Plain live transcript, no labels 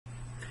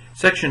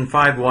Section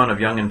 5.1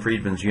 of Young and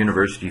Freedman's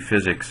University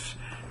Physics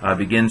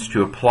begins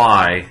to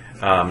apply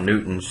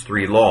Newton's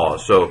three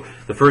laws. So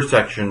the first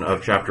section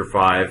of Chapter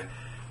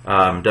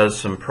 5 does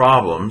some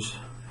problems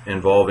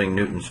involving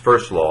Newton's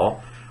first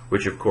law,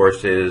 which of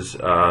course is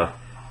that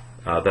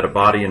a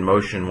body in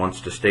motion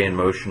wants to stay in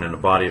motion and a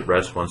body at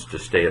rest wants to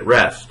stay at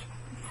rest.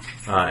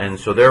 And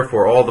so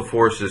therefore all the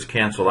forces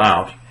cancel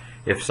out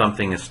if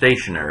something is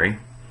stationary.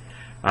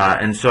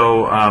 And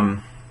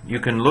so you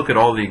can look at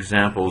all the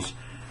examples,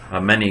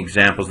 many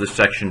examples. This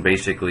section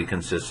basically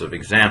consists of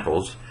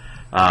examples.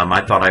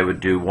 I thought I would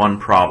do one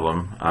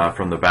problem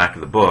from the back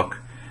of the book,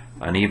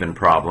 an even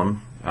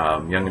problem,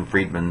 Young and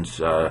Freedman's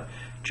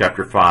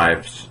Chapter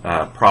 5's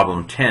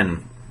problem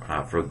 10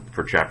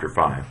 for Chapter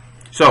 5.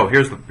 So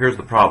here's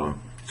the problem.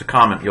 It's a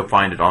comment. You'll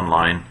find it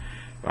online.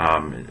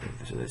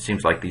 It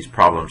seems like these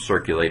problems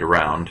circulate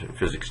around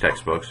physics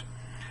textbooks.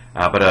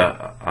 But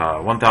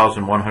a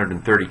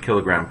 1,130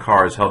 kilogram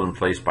car is held in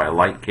place by a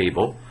light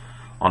cable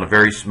on a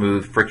very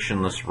smooth,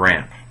 frictionless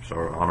ramp, so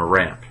on a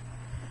ramp.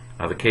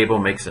 The cable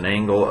makes an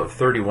angle of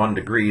 31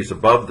 degrees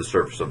above the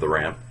surface of the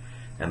ramp,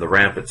 and the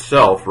ramp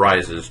itself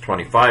rises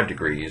 25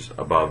 degrees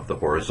above the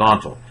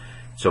horizontal.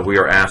 So we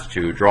are asked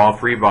to draw a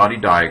free body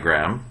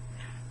diagram,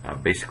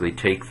 basically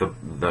take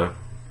the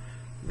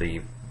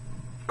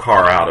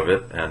car out of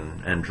it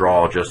and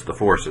draw just the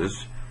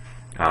forces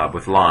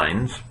with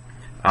lines.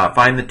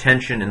 Find the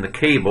tension in the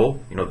cable,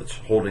 that's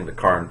holding the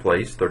car in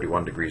place,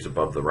 31 degrees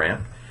above the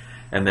ramp,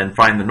 and then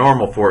find the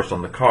normal force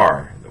on the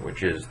car,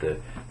 which is the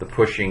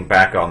pushing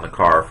back on the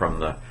car from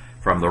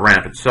the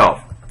ramp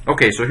itself.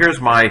 Okay, so here's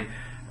my,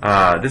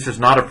 this is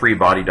not a free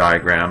body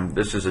diagram.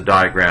 This is a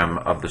diagram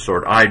of the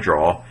sort I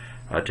draw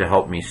to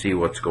help me see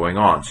what's going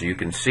on. So you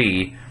can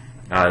see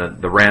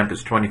the ramp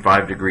is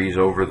 25 degrees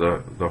over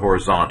the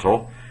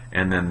horizontal,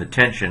 and then the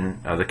tension,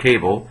 the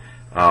cable,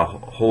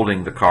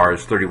 holding the car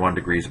is 31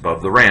 degrees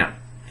above the ramp.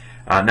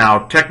 Now,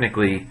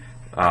 technically,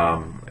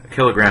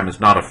 kilogram is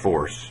not a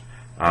force,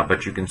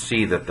 but you can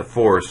see that the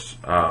force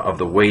of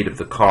the weight of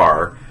the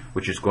car,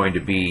 which is going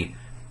to be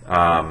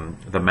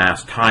the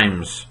mass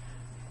times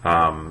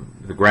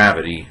the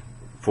gravity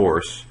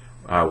force,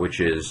 which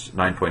is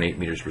 9.8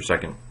 meters per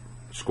second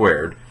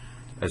squared,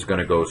 is going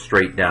to go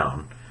straight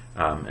down.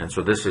 And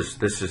so this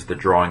is the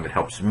drawing that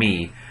helps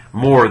me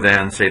more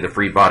than, say, the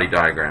free body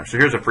diagram. So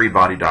here's a free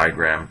body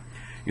diagram.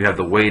 You have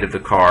the weight of the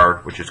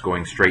car, which is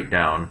going straight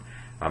down,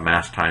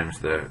 mass times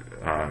the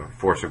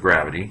force of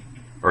gravity,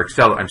 or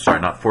I'm sorry,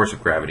 not force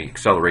of gravity,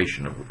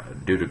 acceleration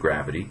due to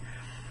gravity,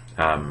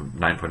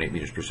 9.8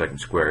 meters per second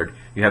squared.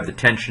 You have the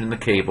tension in the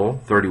cable,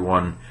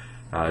 31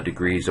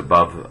 degrees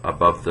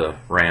above the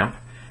ramp,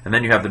 and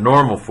then you have the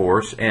normal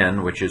force,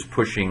 N, which is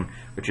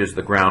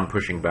the ground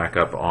pushing back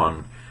up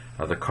on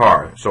the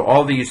car. So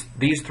all these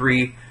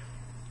three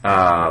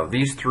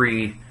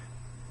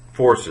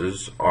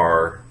forces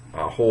are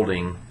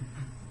holding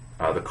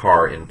the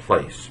car in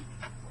place.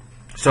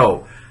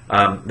 So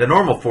the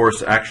normal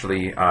force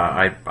actually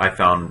I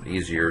found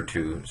easier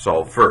to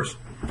solve first.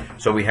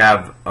 So we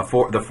have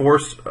the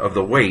force of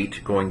the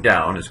weight going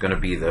down is going to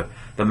be the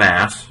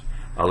mass,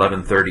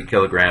 1130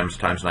 kilograms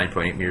times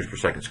 9.8 meters per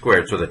second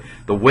squared. So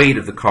the weight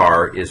of the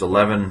car is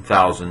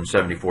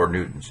 11,074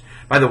 newtons.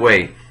 By the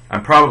way,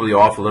 I'm probably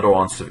off a little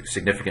on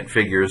significant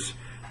figures.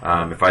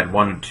 If I'd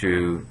wanted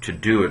to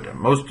do it,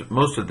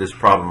 most of this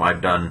problem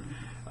I've done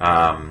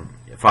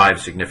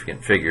 5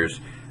 significant figures,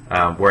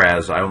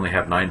 whereas I only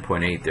have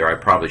 9.8 there. I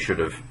probably should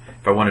have,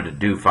 if I wanted to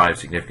do 5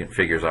 significant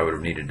figures, I would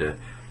have needed to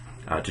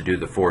do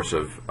the force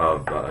or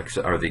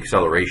the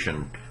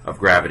acceleration of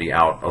gravity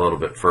out a little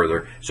bit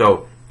further.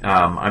 So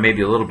I may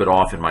be a little bit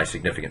off in my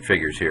significant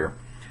figures here.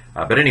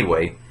 But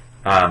anyway,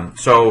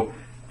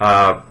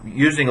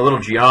 using a little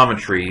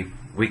geometry,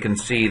 we can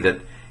see that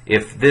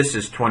if this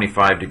is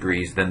 25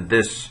 degrees, then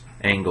this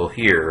angle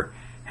here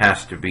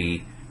has to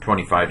be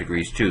 25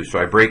 degrees too. So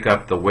I break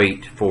up the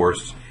weight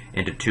force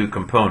into 2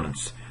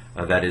 components.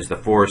 That is the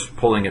force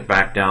pulling it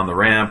back down the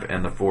ramp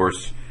and the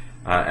force,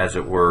 as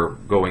it were,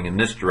 going in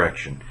this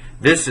direction.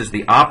 This is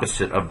the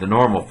opposite of the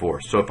normal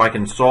force. So if I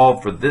can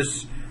solve for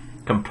this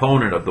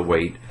component of the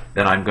weight,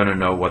 then I'm going to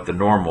know what the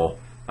normal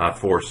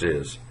force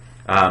is.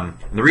 The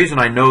reason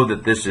I know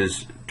that this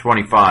is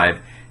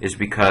 25 is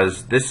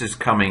because this is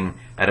coming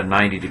at a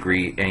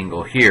 90-degree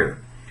angle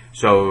here.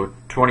 So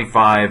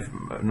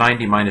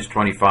 90 minus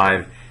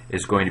 25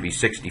 is going to be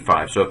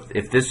 65. So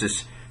if this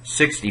is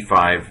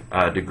 65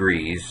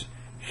 degrees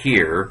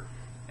here,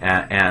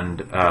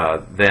 and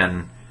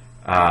then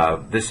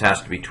this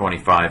has to be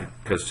 25,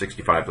 because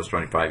 65 plus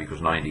 25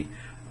 equals 90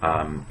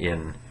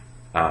 in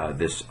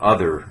this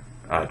other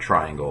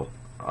triangle,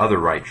 other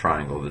right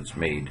triangle that's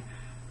made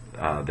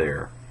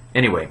there.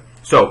 Anyway,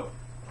 so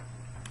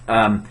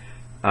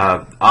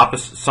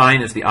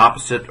sine is the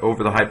opposite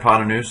over the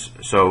hypotenuse,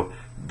 so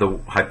the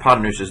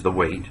hypotenuse is the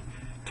weight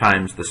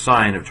times the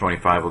sine of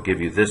 25 will give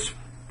you this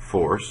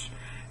force,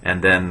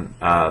 and then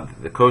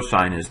the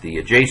cosine is the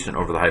adjacent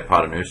over the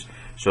hypotenuse,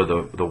 so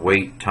the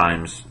weight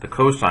times the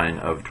cosine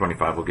of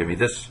 25 will give me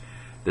this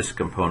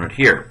component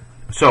here.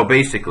 So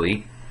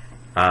basically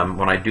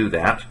when I do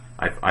that,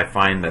 I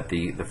find that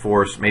the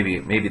force,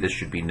 maybe this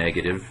should be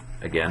negative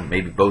again.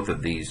 Maybe both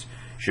of these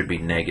should be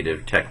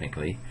negative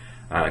technically,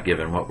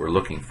 given what we're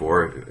looking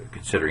for,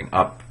 considering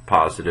up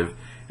positive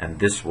and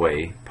this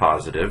way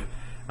positive.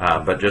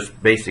 But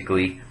just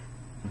basically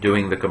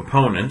doing the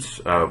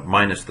components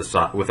minus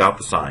the without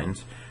the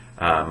signs,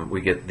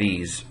 we get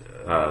these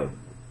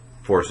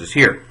forces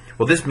here.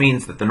 Well, this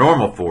means that the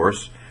normal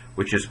force,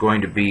 which is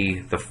going to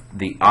be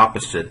the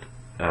opposite,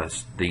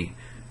 the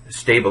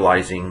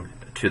stabilizing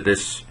to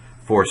this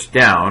force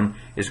down,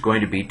 is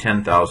going to be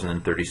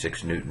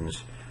 10,036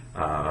 newtons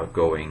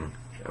going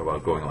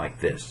like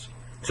this.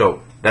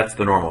 So that's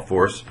the normal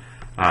force,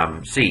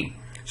 C.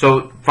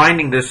 So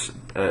finding this,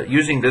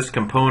 using this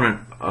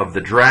component of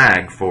the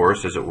drag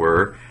force, as it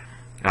were,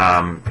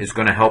 is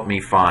going to help me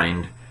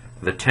find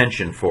the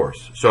tension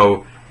force.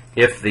 So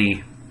if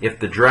the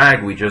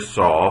drag we just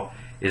saw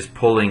is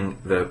pulling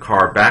the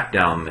car back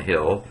down the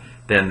hill,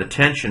 then the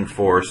tension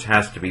force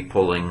has to be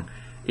pulling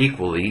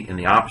equally in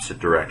the opposite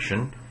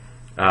direction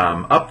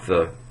up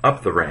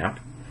the ramp.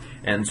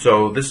 And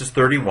so this is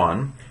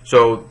 31.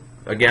 So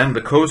again,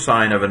 the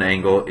cosine of an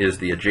angle is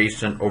the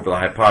adjacent over the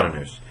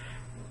hypotenuse.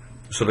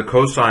 So the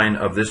cosine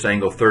of this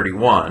angle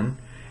 31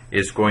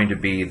 is going to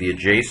be the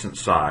adjacent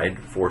side,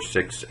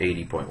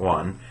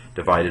 4680.1,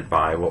 divided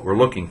by what we're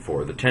looking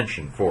for, the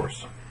tension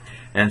force.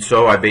 And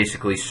so I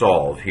basically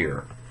solve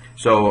here.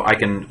 So I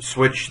can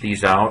switch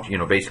these out,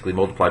 basically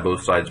multiply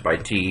both sides by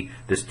t,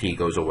 this t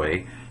goes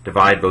away,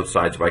 divide both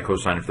sides by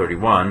cosine of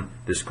 31,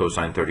 this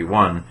cosine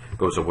 31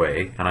 goes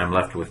away, and I'm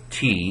left with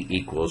t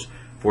equals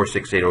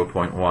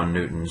 4680.1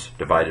 newtons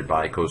divided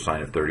by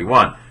cosine of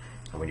 31.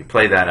 And when you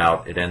play that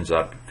out, it ends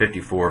up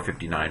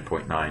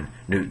 5459.9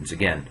 newtons.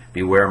 Again,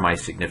 beware my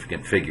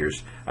significant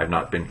figures. I've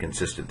not been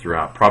consistent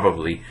throughout.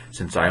 Probably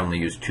since I only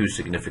used two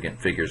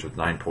significant figures with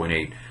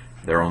 9.8,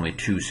 there are only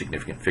two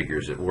significant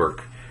figures at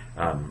work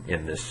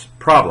in this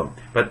problem.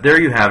 But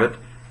there you have it,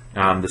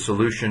 the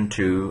solution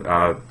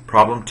to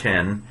problem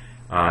 10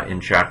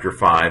 in chapter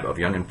 5 of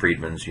Young and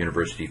Freedman's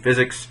University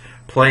Physics,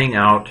 playing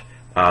out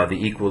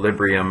the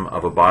equilibrium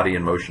of a body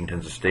in motion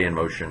tends to stay in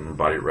motion, and a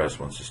body at rest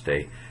wants to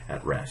stay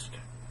at rest.